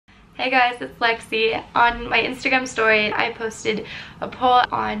Hey guys, it's Lexie. On my Instagram story, I posted a poll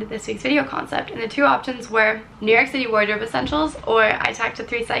on this week's video concept, and the two options were New York City wardrobe essentials, or I talked to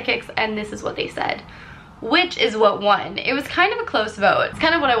 3 psychics and this is what they said. Which is what won. It was kind of a close vote. It's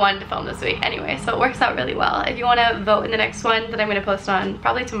kind of what I wanted to film this week anyway, so it works out really well. If you want to vote in the next one that I'm going to post on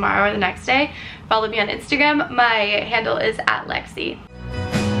probably tomorrow or the next day, follow me on Instagram. My handle is @Lexie.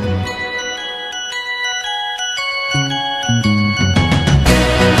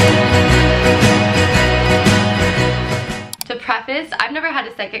 To preface, I've never had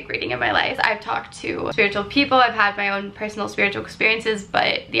a psychic reading in my life. I've talked to spiritual people, I've had my own personal spiritual experiences,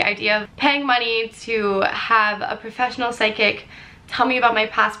 but the idea of paying money to have a professional psychic tell me about my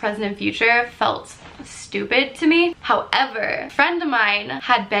past, present, and future felt stupid to me. However, a friend of mine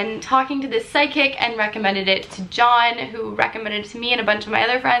had been talking to this psychic and recommended it to John, who recommended it to me and a bunch of my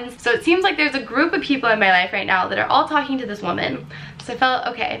other friends. So it seems like there's a group of people in my life right now that are all talking to this woman. So I felt,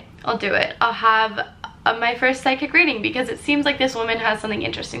 okay, I'll do it. I'll have my first psychic reading because it seems like this woman has something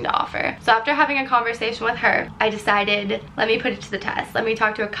interesting to offer. So after having a conversation with her, I decided, let me put it to the test. Let me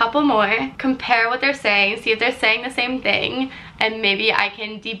talk to a couple more, compare what they're saying, see if they're saying the same thing, and maybe I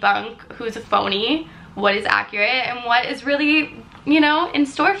can debunk who's a phony, what is accurate, and what is really, you know, in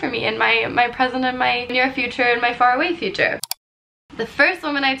store for me in my present and my near future and my far away future. The first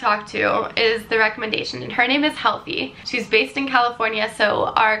woman I talked to is the recommendation, and her name is Healthy. She's based in California, so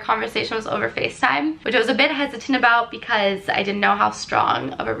our conversation was over FaceTime, which I was a bit hesitant about because I didn't know how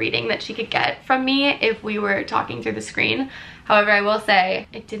strong of a reading that she could get from me if we were talking through the screen. However, I will say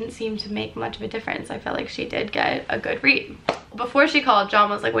it didn't seem to make much of a difference. I felt like she did get a good read. Before she called, John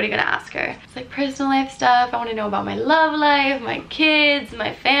was like, what are you gonna ask her? It's like personal life stuff. I want to know about my love life, my kids,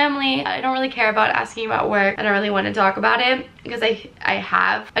 my family. I don't really care about asking about work. I don't really want to talk about it because I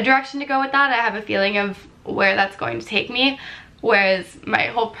have a direction to go with that. I have a feeling of where that's going to take me, whereas my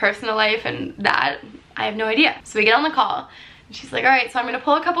whole personal life and that, I have no idea. So we get on the call and she's like, all right, so I'm gonna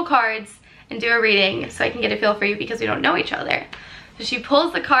pull a couple cards and do a reading so I can get a feel for you because we don't know each other. So she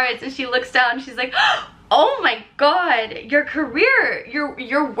pulls the cards and she looks down and she's like, oh my god, your career,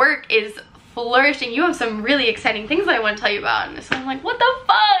 your work is flourishing. You have some really exciting things that I want to tell you about. And so I'm like, what the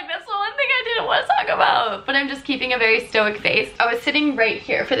fuck? That's the one thing I didn't want to talk about. But I'm just keeping a very stoic face. I was sitting right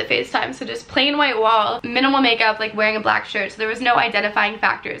here for the FaceTime, so just plain white wall, minimal makeup, like wearing a black shirt, so there was no identifying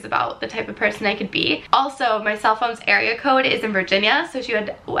factors about the type of person I could be. Also, my cell phone's area code is in Virginia, so she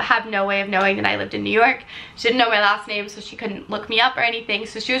would have no way of knowing that I lived in New York. She didn't know my last name, so she couldn't look me up or anything,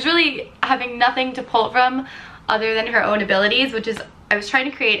 so she was really having nothing to pull from other than her own abilities, which is, I was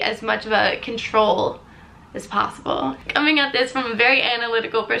trying to create as much of a control as possible. Coming at this from a very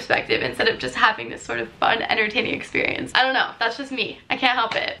analytical perspective instead of just having this sort of fun, entertaining experience. I don't know, that's just me. I can't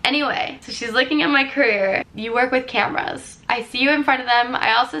help it. Anyway, so she's looking at my career. You work with cameras. I see you in front of them.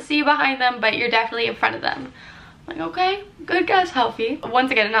 I also see you behind them, but you're definitely in front of them. I'm like, okay, good guess, Healthy.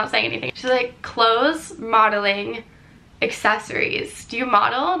 Once again, I'm not saying anything. She's like, clothes, modeling, accessories. Do you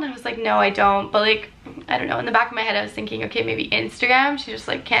model? And I was like, no, I don't. But like, I don't know, in the back of my head I was thinking, okay, maybe Instagram. She just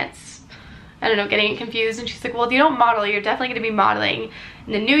like can't, I don't know, getting confused. And she's like, well, if you don't model, you're definitely gonna be modeling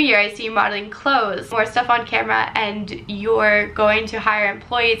in the new year. I see you modeling clothes, more stuff on camera, and you're going to hire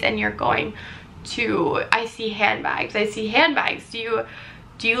employees, and you're going to, I see handbags. I see handbags. Do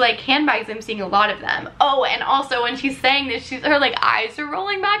you like handbags? I'm seeing a lot of them. Oh, and also when she's saying this, her like eyes are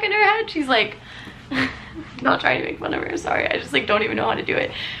rolling back in her head. She's like, not trying to make fun of her, sorry, I just like don't even know how to do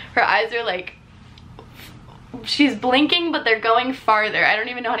it. Her eyes are like, she's blinking but they're going farther. I don't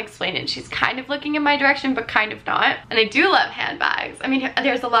even know how to explain it. She's kind of looking in my direction but kind of not. And I do love handbags. I mean,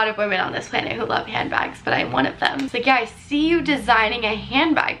 there's a lot of women on this planet who love handbags, but I'm one of them. It's like, yeah, I see you designing a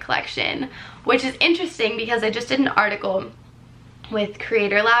handbag collection, which is interesting because I just did an article with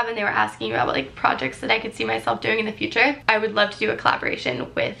Creator Lab and they were asking about like projects that I could see myself doing in the future. I would love to do a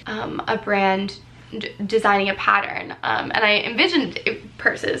collaboration with a brand designing a pattern, and I envisioned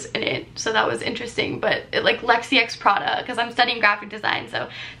purses in it, so that was interesting. But like Lexie X Prada, because I'm studying graphic design, so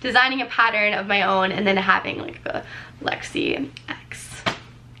designing a pattern of my own and then having like a Lexie X,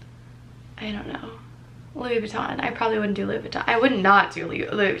 I don't know, Louis Vuitton. I probably wouldn't do Louis Vuitton. I would not do Louis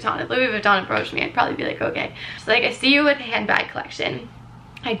Vuitton. If Louis Vuitton approached me, I'd probably be like, okay. So like, I see you with a handbag collection.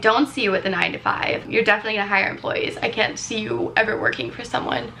 I don't see you with a 9-to-5. You're definitely gonna hire employees. I can't see you ever working for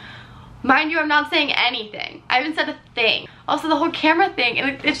someone. Mind you, I'm not saying anything. I haven't said a thing. Also, the whole camera thing,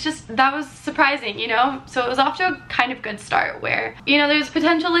 it's just, that was surprising, you know? So it was off to a kind of good start where, you know, there's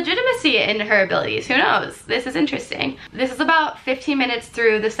potential legitimacy in her abilities. Who knows? This is interesting. This is about 15 minutes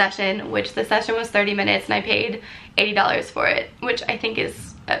through the session, which the session was 30 minutes, and I paid $80 for it, which I think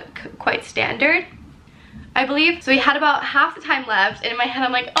is quite standard. I believe. So we had about half the time left, and in my head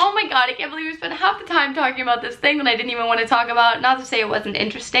I'm like, oh my god, I can't believe we spent half the time talking about this thing that I didn't even want to talk about. Not to say it wasn't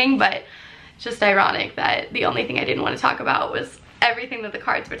interesting, but it's just ironic that the only thing I didn't want to talk about was everything that the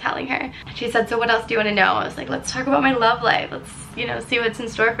cards were telling her. And she said, so what else do you want to know? I was like, let's talk about my love life. Let's, you know, see what's in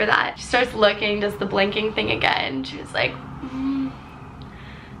store for that. She starts looking, does the blinking thing again. She was like,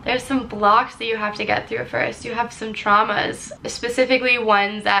 there's some blocks that you have to get through first. You have some traumas, specifically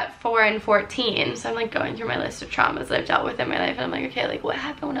ones at 4 and 14. So I'm like going through my list of traumas that I've dealt with in my life, and I'm like, okay, like what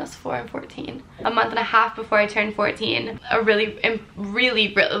happened when I was 4 and 14? A month and a half before I turned 14, a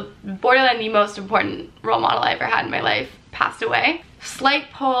really borderline the most important role model I ever had in my life passed away.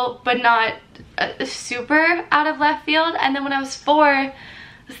 Slight pull, but not super out of left field. And then when I was 4, I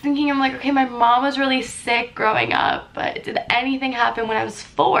was thinking, I'm like, okay, my mom was really sick growing up, but did anything happen when I was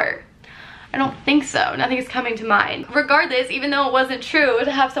 4? I don't think so. Nothing's coming to mind. Regardless, even though it wasn't true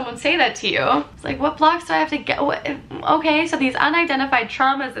to have someone say that to you, it's like, what blocks do I have to get? Okay, so these unidentified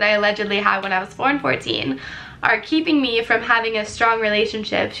traumas that I allegedly had when I was 4 and 14 are keeping me from having a strong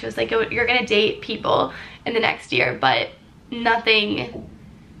relationship. She was like, you're gonna date people in the next year, but nothing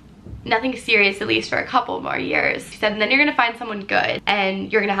serious, at least for a couple more years. She said, and then you're gonna find someone good and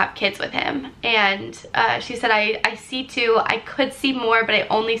you're gonna have kids with him. And she said, I see 2. I could see more, but I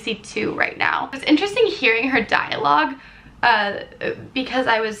only see 2 right now. It was interesting hearing her dialogue because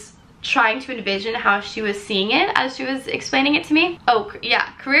I was trying to envision how she was seeing it as she was explaining it to me. Oh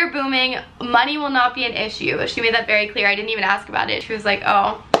yeah, career booming, money will not be an issue. She made that very clear. I didn't even ask about it. She was like,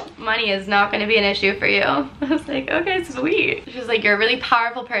 oh, money is not going to be an issue for you. I was like, okay, sweet. She was like, you're a really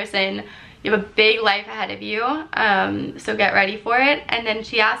powerful person. You have a big life ahead of you, so get ready for it. And then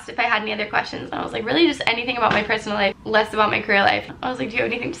she asked if I had any other questions, and I was like, really just anything about my personal life, less about my career life. I was like, do you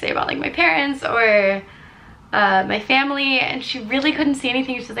have anything to say about like my parents or my family? And she really couldn't see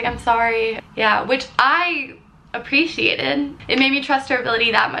anything. She was like, I'm sorry. Yeah, which I appreciated. It made me trust her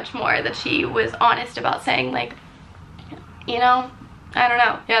ability that much more, that she was honest about saying like, you know, I don't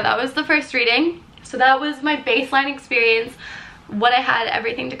know. Yeah, that was the first reading. So that was my baseline experience, what I had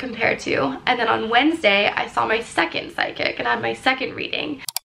everything to compare to. And then on Wednesday, I saw my second psychic and had my second reading.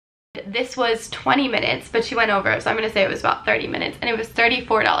 This was 20 minutes, but she went over, so I'm gonna say it was about 30 minutes, and it was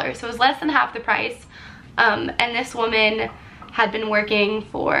 $34. So it was less than half the price. And this woman had been working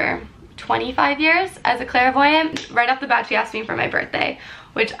for 25 years as a clairvoyant. Right off the bat, she asked me for my birthday,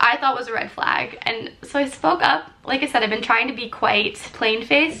 which I thought was a red flag. And so I spoke up. Like I said, I've been trying to be quite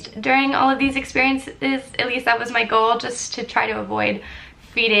plain-faced during all of these experiences. At least that was my goal, just to try to avoid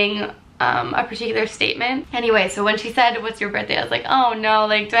feeding a particular statement. Anyway, so when she said, what's your birthday? I was like, oh no,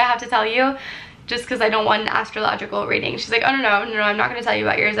 like, do I have to tell you? Just because I don't want an astrological reading. She's like, oh no, I'm not gonna tell you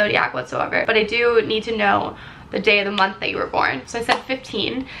about your zodiac whatsoever, but I do need to know the day of the month that you were born. So I said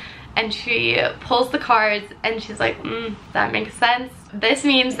 15. And she pulls the cards and she's like, that makes sense. This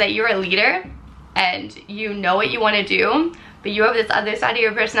means that you're a leader and you know what you want to do, but you have this other side of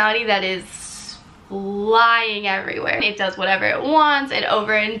your personality that is flying everywhere. It does whatever it wants, it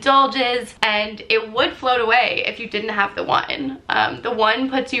overindulges, and it would float away if you didn't have the 1. The 1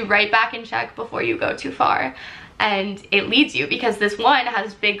 puts you right back in check before you go too far, and it leads you, because this 1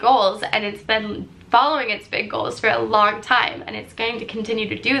 has big goals and it's been following its big goals for a long time, and it's going to continue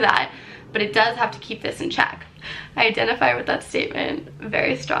to do that, but it does have to keep this in check. I identify with that statement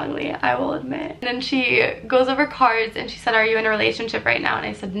very strongly, I will admit. And then she goes over cards and she said, are you in a relationship right now? And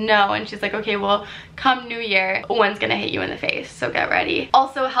I said no, and she's like, okay, well, come New Year, one's gonna hit you in the face, so get ready.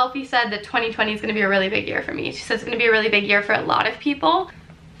 Also, Healthy said that 2020 is gonna be a really big year for me. She says it's gonna be a really big year for a lot of people.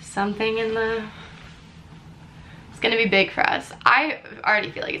 Something in the... It's gonna be big for us. I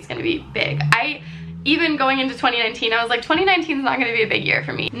already feel like it's gonna be big. Even going into 2019, I was like, 2019 is not going to be a big year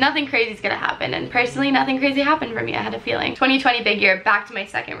for me. Nothing crazy is going to happen, and personally, nothing crazy happened for me. I had a feeling. 2020, big year. Back to my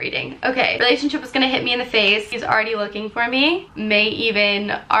second reading. Okay, relationship was going to hit me in the face. He's already looking for me, may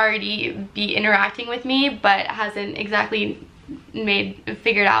even already be interacting with me, but hasn't exactly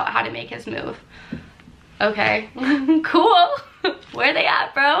figured out how to make his move. Okay, cool. Where they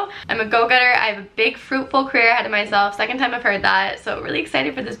at, bro? I'm a go-getter. I have a big, fruitful career ahead of myself. Second time I've heard that, so really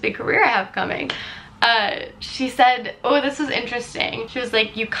excited for this big career I have coming. She said, oh, this was interesting. She was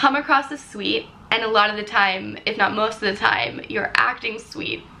like, you come across as sweet, and a lot of the time, if not most of the time, you're acting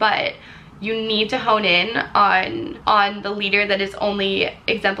sweet, but you need to hone in on the leader that is only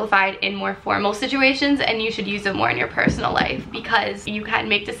exemplified in more formal situations, and you should use it more in your personal life, because you can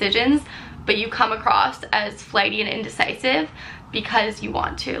make decisions, but you come across as flighty and indecisive, because you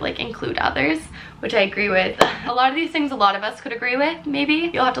want to like include others, which I agree with. A lot of these things a lot of us could agree with, maybe.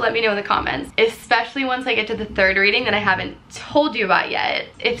 You'll have to let me know in the comments, especially once I get to the third reading that I haven't told you about yet,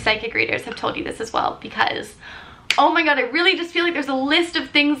 if psychic readers have told you this as well, because oh my god, I really just feel like there's a list of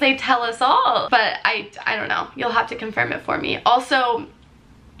things they tell us all, but I don't know. You'll have to confirm it for me. Also,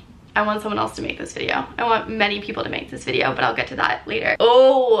 I want someone else to make this video. I want many people to make this video, but I'll get to that later.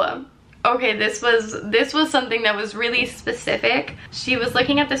 Oh, okay, this was something that was really specific. She was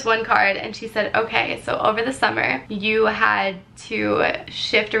looking at this one card and she said, okay, so over the summer you had to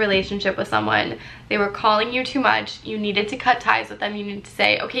shift a relationship with someone. They were calling you too much. You needed to cut ties with them. You needed to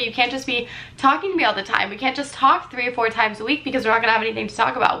say, okay, you can't just be talking to me all the time. We can't just talk 3 or 4 times a week because we're not gonna have anything to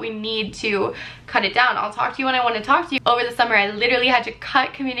talk about. We need to cut it down. I'll talk to you when I want to talk to you. Over the summer, I literally had to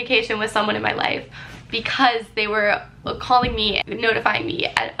cut communication with someone in my life because they were calling me, notifying me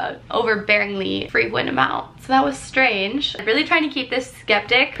at an overbearingly frequent amount. So that was strange. I'm really trying to keep this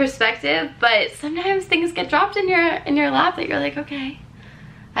skeptic perspective, but sometimes things get dropped in your lap that you're like, okay,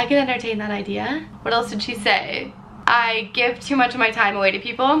 I can entertain that idea. What else did she say? I give too much of my time away to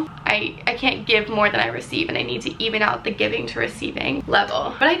people. I can't give more than I receive, and I need to even out the giving to receiving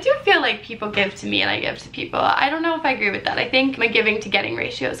level. But I do feel like people give to me and I give to people. I don't know if I agree with that. I think my giving to getting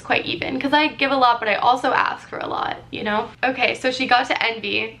ratio is quite even because I give a lot, but I also ask for a lot, you know? Okay, so she got to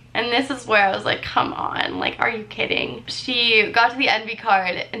envy, and this is where I was like, come on, like, are you kidding? She got to the envy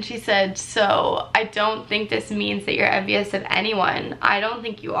card and she said, so I don't think this means that you're envious of anyone. I don't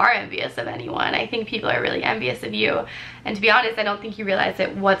think you are envious of anyone. I think people are really envious of you. And to be honest, I don't think you realize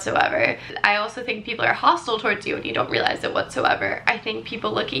it whatsoever. I also think people are hostile towards you and you don't realize it whatsoever. I think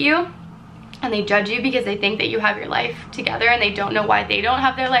people look at you and they judge you because they think that you have your life together and they don't know why they don't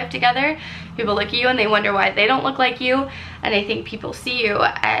have their life together. People look at you and they wonder why they don't look like you. And I think people see you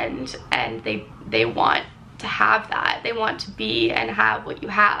and they want to have that. They want to be and have what you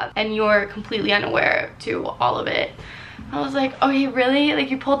have. And you're completely unaware to all of it. I was like, oh, you really? Like,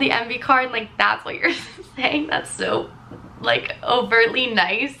 you pulled the envy card and like that's what you're saying? That's so like overtly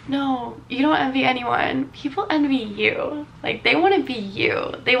nice. No, you don't envy anyone. People envy you. Like, they want to be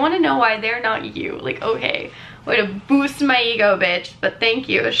you. They want to know why they're not you. Like, okay, way to boost my ego, bitch, but thank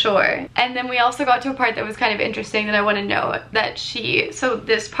you, sure. And then we also got to a part that was kind of interesting that I want to know, that so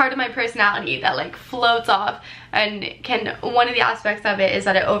this part of my personality that like floats off, and one of the aspects of it is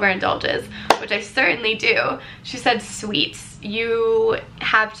that it overindulges, which I certainly do. She said, sweets, you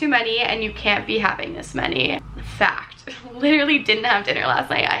have too many and you can't be having this many. Fact. Literally didn't have dinner last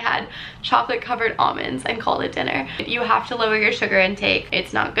night. I had chocolate covered almonds and called it dinner. You have to lower your sugar intake.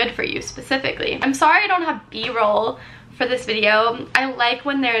 It's not good for you specifically. I'm sorry I don't have B-roll for this video. I like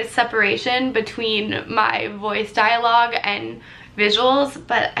when there's separation between my voice dialogue and visuals,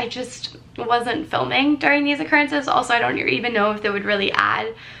 but I just wasn't filming during these occurrences. Also, I don't even know if they would really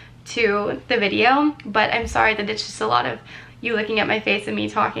add to the video, but I'm sorry that it's just a lot of you looking at my face and me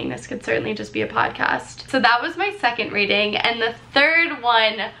talking. This could certainly just be a podcast. So that was my second reading, and the third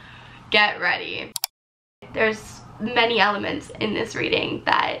one, get ready. There's many elements in this reading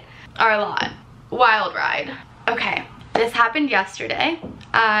that are a lot. Wild ride. Okay, this happened yesterday.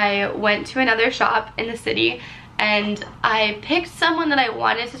 I went to another shop in the city and I picked someone that I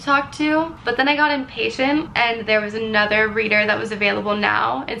wanted to talk to, but then I got impatient and there was another reader that was available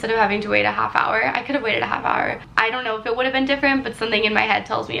now instead of having to wait a half hour. I could have waited a half hour. I don't know if it would have been different, but something in my head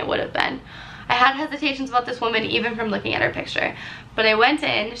tells me it would have been. I had hesitations about this woman even from looking at her picture, but I went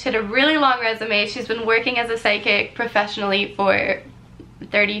in. She had a really long resume. She's been working as a psychic professionally for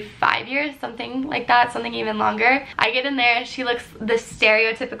 35 years, something like that, something even longer. I get in there, she looks the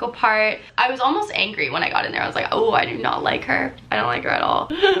stereotypical part. I was almost angry when I got in there. I was like, oh, I do not like her. I don't like her at all.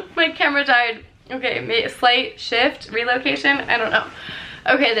 My camera died. Okay, slight shift, relocation, I don't know.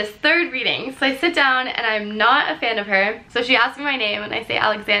 Okay, this third reading. So I sit down and I'm not a fan of her. So she asked me my name and I say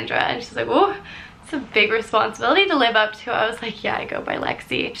Alexandra, and she's like, oh, it's a big responsibility to live up to. I was like, yeah, I go by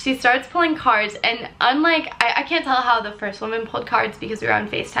Lexie. She starts pulling cards, and unlike, I can't tell how the first woman pulled cards because we were on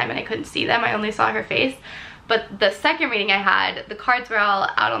FaceTime and I couldn't see them. I only saw her face. But the second reading I had, the cards were all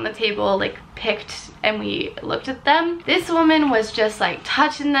out on the table, like picked, and we looked at them. This woman was just like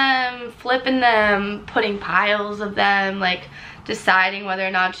touching them, flipping them, putting piles of them, like deciding whether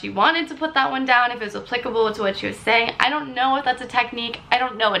or not she wanted to put that one down, if it was applicable to what she was saying. I don't know if that's a technique. I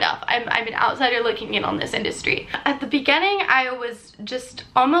don't know enough. I'm an outsider looking in on this industry. At the beginning, I was just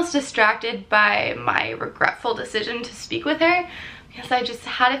almost distracted by my regretful decision to speak with her, because I just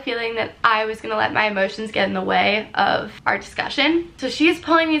had a feeling that I was gonna let my emotions get in the way of our discussion. So she's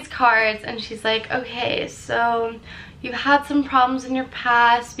pulling these cards and she's like, okay, so you've had some problems in your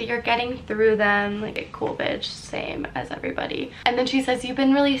past, but you're getting through them. Like, cool bitch, same as everybody. And then she says, you've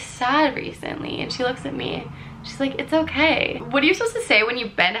been really sad recently. And she looks at me. She's like, it's okay. What are you supposed to say when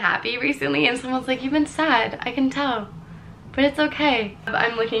you've been happy recently and someone's like, you've been sad? I can tell, but it's okay.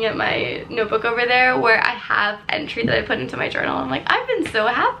 I'm looking at my notebook over there where I have entry that I put into my journal. I'm like, I've been so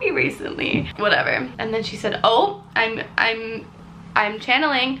happy recently. Whatever. And then she said, oh, I'm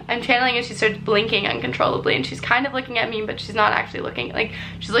channeling, and she starts blinking uncontrollably, and she's kind of looking at me, but she's not actually looking. Like,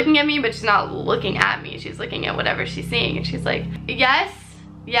 she's looking at me, but she's not looking at me. She's looking at whatever she's seeing, and she's like, yes,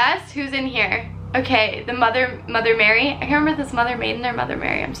 yes, who's in here? Okay, the Mother Mary. I can't remember if this Mother Maiden or Mother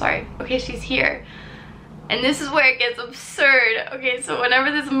Mary, I'm sorry. Okay, she's here. And this is where it gets absurd. Okay, so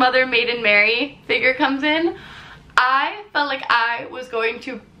whenever this Mother Maiden Mary figure comes in, I felt like I was going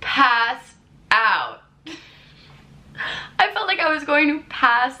to pass out. I felt like I was going to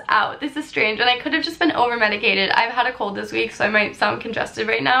pass out. This is strange, and I could have just been over medicated. I've had a cold this week, so I might sound congested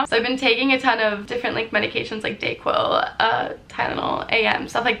right now. So I've been taking a ton of different like medications like Dayquil, Tylenol, AM,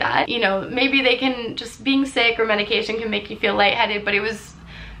 stuff like that. You know, maybe they can, just being sick or medication can make you feel lightheaded, but it was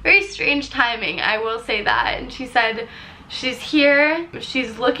very strange timing, I will say that. And she said, she's here,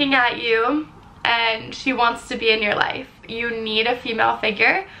 she's looking at you, and she wants to be in your life. You need a female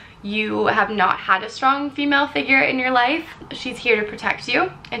figure. You have not had a strong female figure in your life. She's here to protect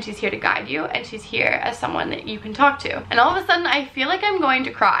you, and she's here to guide you, and she's here as someone that you can talk to. And all of a sudden, I feel like I'm going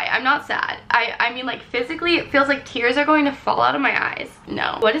to cry. I'm not sad. I mean, like, physically, it feels like tears are going to fall out of my eyes.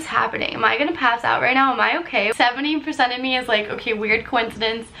 No. What is happening? Am I gonna pass out right now? Am I okay? 70% of me is like, okay, weird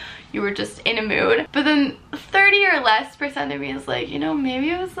coincidence. You were just in a mood. But then 30 or less percent of me is like, you know, maybe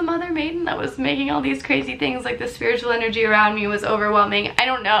it was the Mother Maiden that was making all these crazy things. Like, the spiritual energy around me was overwhelming. I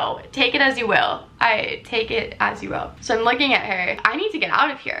don't know. Take it as you will. I take it as you will. So I'm looking at her. I need to get out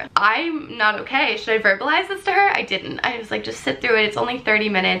of here. I'm not okay. Should I verbalize this to her? I didn't. I was like, just sit through it. It's only 30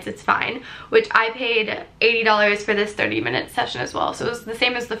 minutes. It's fine. Which I paid $80 for this 30-minute session as well. So it was the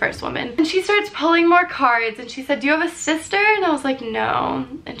same as the first woman. And she starts pulling more cards, and she said, do you have a sister? And I was like, no.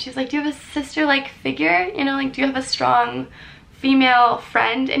 And she's like, do you have a sister-like figure? You know, like, do you have a strong female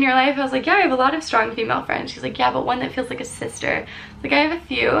friend in your life? I was like, yeah, I have a lot of strong female friends. She's like, yeah, but one that feels like a sister. Like, I have a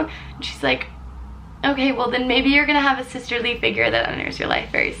few. And she's like, okay, well then maybe you're gonna have a sisterly figure that enters your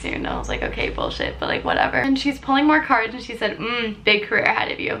life very soon. And I was like, okay, bullshit, but like, whatever. And she's pulling more cards, and she said, big career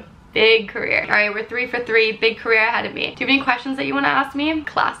ahead of you. Big career. All right, we're 3 for 3, big career ahead of me. Do you have any questions that you want to ask me?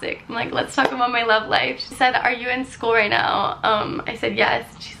 Classic. I'm like, let's talk about my love life. She said, are you in school right now? I said, yes.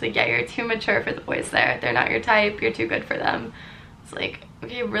 She's like, yeah, you're too mature for the boys there. They're not your type. You're too good for them. It's like,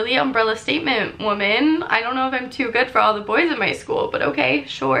 okay, really umbrella statement, woman. I don't know if I'm too good for all the boys in my school, but okay,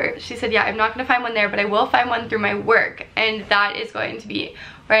 sure. She said, yeah, I'm not gonna find one there, but I will find one through my work. And that is going to be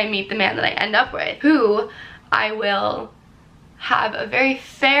where I meet the man that I end up with, who I will have a very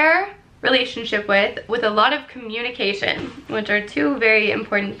fair relationship with a lot of communication, which are two very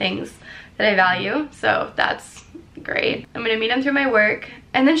important things that I value. So that's great. I'm gonna meet him through my work.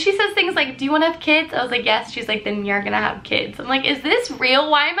 And then she says things like, do you want to have kids? I was like, yes. She's like, then you're gonna have kids. I'm like, is this real?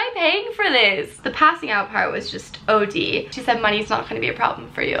 Why am I paying for this? The passing out part was just OD. She said, money's not gonna be a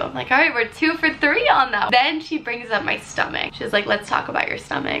problem for you. I'm like, all right, we're 2 for 3 on that. Then she brings up my stomach. She's like, let's talk about your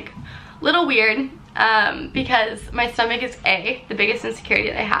stomach. Little weird, because my stomach is A, the biggest insecurity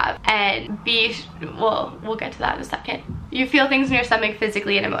that I have, and B, well, we'll get to that in a second. You feel things in your stomach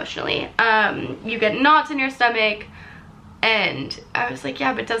physically and emotionally. You get knots in your stomach, and I was like,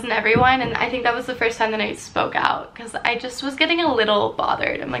 yeah, but doesn't everyone? And I think that was the first time that I spoke out, because I just was getting a little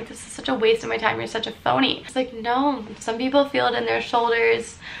bothered. I'm like, this is such a waste of my time. You're such a phony. It's like, no, some people feel it in their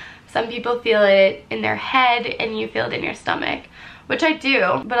shoulders, some people feel it in their head, and you feel it in your stomach. Which I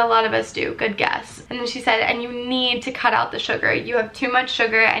do, but a lot of us do. Good guess. And then she said, and you need to cut out the sugar. You have too much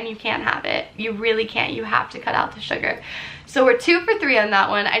sugar and you can't have it. You really can't. You have to cut out the sugar. So we're 2 for 3 on that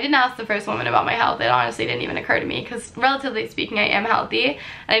one. I didn't ask the first woman about my health. It honestly didn't even occur to me, because relatively speaking, I am healthy. And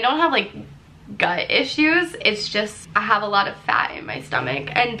I don't have like gut issues. It's just I have a lot of fat in my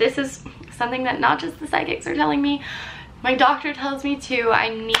stomach. And this is something that not just the psychics are telling me. My doctor tells me too. I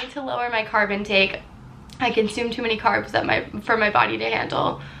need to lower my carb intake. I consume too many carbs for my body to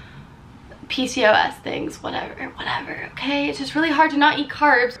handle. PCOS things, whatever, okay? It's just really hard to not eat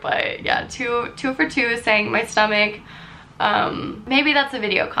carbs. But yeah, 2 for 2 is saying my stomach. Maybe that's a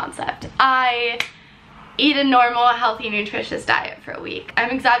video concept. I eat a normal, healthy, nutritious diet for a week. I'm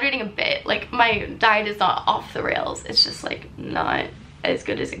exaggerating a bit. Like, my diet is not off the rails. It's just like not as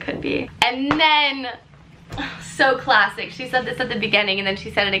good as it could be. And then, so classic, she said this at the beginning, and then she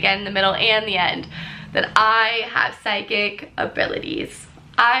said it again in the middle and the end, that I have psychic abilities.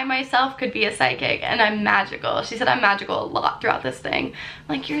 I myself could be a psychic and I'm magical. She said I'm magical a lot throughout this thing.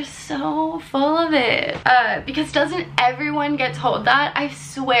 I'm like, you're so full of it. Because doesn't everyone get told that? I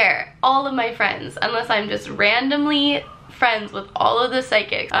swear, all of my friends, unless I'm just randomly friends with all of the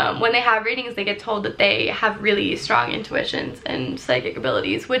psychics, when they have readings, they get told that they have really strong intuitions and psychic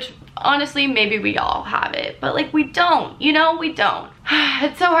abilities, which honestly, maybe we all have it, but like we don't, you know, we don't.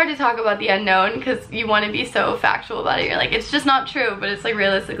 It's so hard to talk about the unknown because you want to be so factual about it. You're like, it's just not true, but it's like,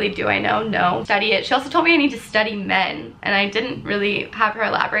 realistically, do I know? No. Study it. She also told me I need to study men, and I didn't really have her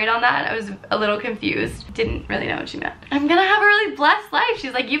elaborate on that. I was a little confused. Didn't really know what she meant. I'm gonna have a really blessed life.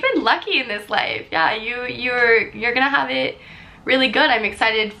 She's like, you've been lucky in this life. Yeah, you're gonna have it really good. I'm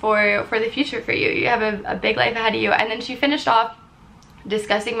excited for the future for you. You have a big life ahead of you. And then she finished off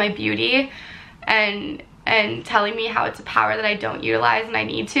discussing my beauty and telling me how it's a power that I don't utilize and I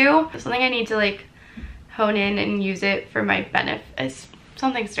need to. It's something I need to like hone in and use it for my benefit. It's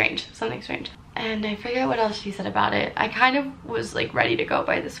something strange. And I forget what else she said about it. I kind of was like ready to go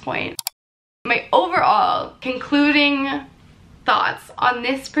by this point. My overall concluding thoughts on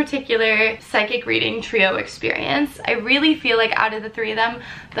this particular psychic reading trio experience, I really feel like out of the three of them,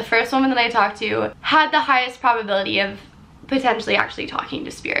 the first woman that I talked to had the highest probability of potentially actually talking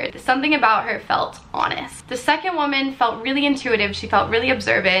to spirit. Something about her felt honest. The second woman felt really intuitive. She felt really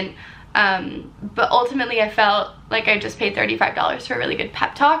observant. But ultimately I felt like I just paid $35 for a really good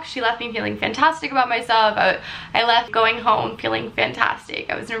pep talk. She left me feeling fantastic about myself. I left going home feeling fantastic.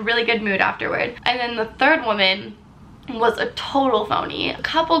 I was in a really good mood afterward. And then the third woman was a total phony. A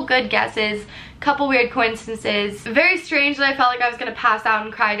couple good guesses, couple weird coincidences. Very strange that I felt like I was gonna pass out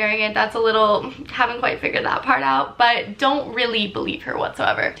and cry during it. That's a little, haven't quite figured that part out, but don't really believe her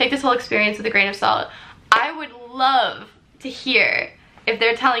whatsoever. Take this whole experience with a grain of salt. I would love to hear if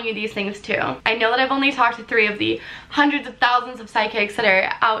they're telling you these things too. I know that I've only talked to 3 of the hundreds of thousands of psychics that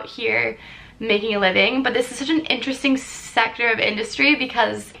are out here making a living, but this is such an interesting sector of industry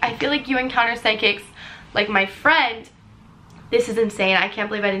because I feel like you encounter psychics like my friend. This is insane. I can't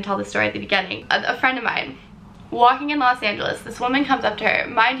believe I didn't tell this story at the beginning. A friend of mine, walking in Los Angeles, this woman comes up to her.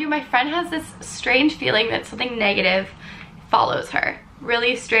 Mind you, my friend has this strange feeling that something negative follows her.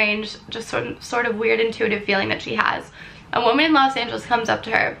 Really strange, just sort of weird intuitive feeling that she has. A woman in Los Angeles comes up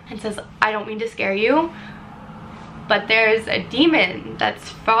to her and says, I don't mean to scare you, but there's a demon that's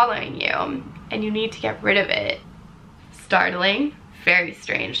following you and you need to get rid of it. Startling, very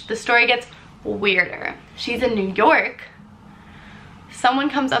strange. The story gets weirder. She's in New York. Someone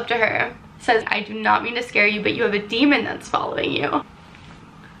comes up to her, says, I do not mean to scare you, but you have a demon that's following you.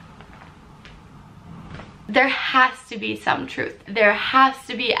 There has to be some truth. There has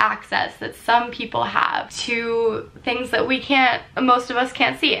to be access that some people have to things that we can't, most of us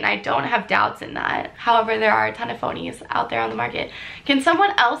can't see, and I don't have doubts in that. However, there are a ton of phonies out there on the market. Can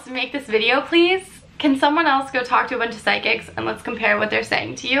someone else make this video, please? Can someone else go talk to a bunch of psychics and let's compare what they're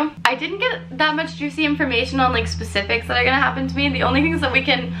saying to you? I didn't get that much juicy information on like specifics that are gonna happen to me. The only things that we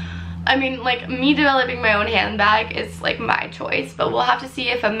can, I mean, like me developing my own handbag is like my choice, but we'll have to see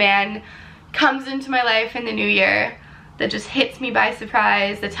if a man comes into my life in the new year that just hits me by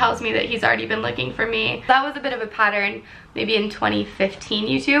surprise, that tells me that he's already been looking for me. That was a bit of a pattern maybe in 2015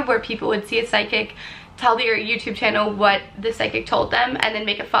 YouTube, where people would see a psychic, tell their YouTube channel what the psychic told them, and then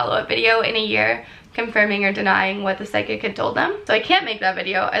make a follow-up video in a year confirming or denying what the psychic had told them. So I can't make that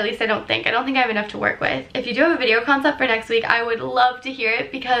video, at least I don't think I have enough to work with. If you do have a video concept for next week, I would love to hear it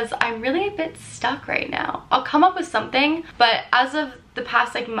because I'm really a bit stuck right now. I'll come up with something, but as of the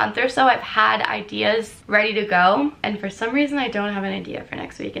past like month or so, I've had ideas ready to go, and for some reason I don't have an idea for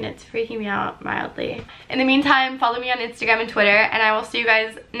next week, and it's freaking me out mildly. In the meantime, follow me on Instagram and Twitter, and I will see you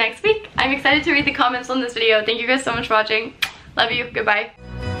guys next week. I'm excited to read the comments on this video. Thank you guys so much for watching. Love you. Goodbye.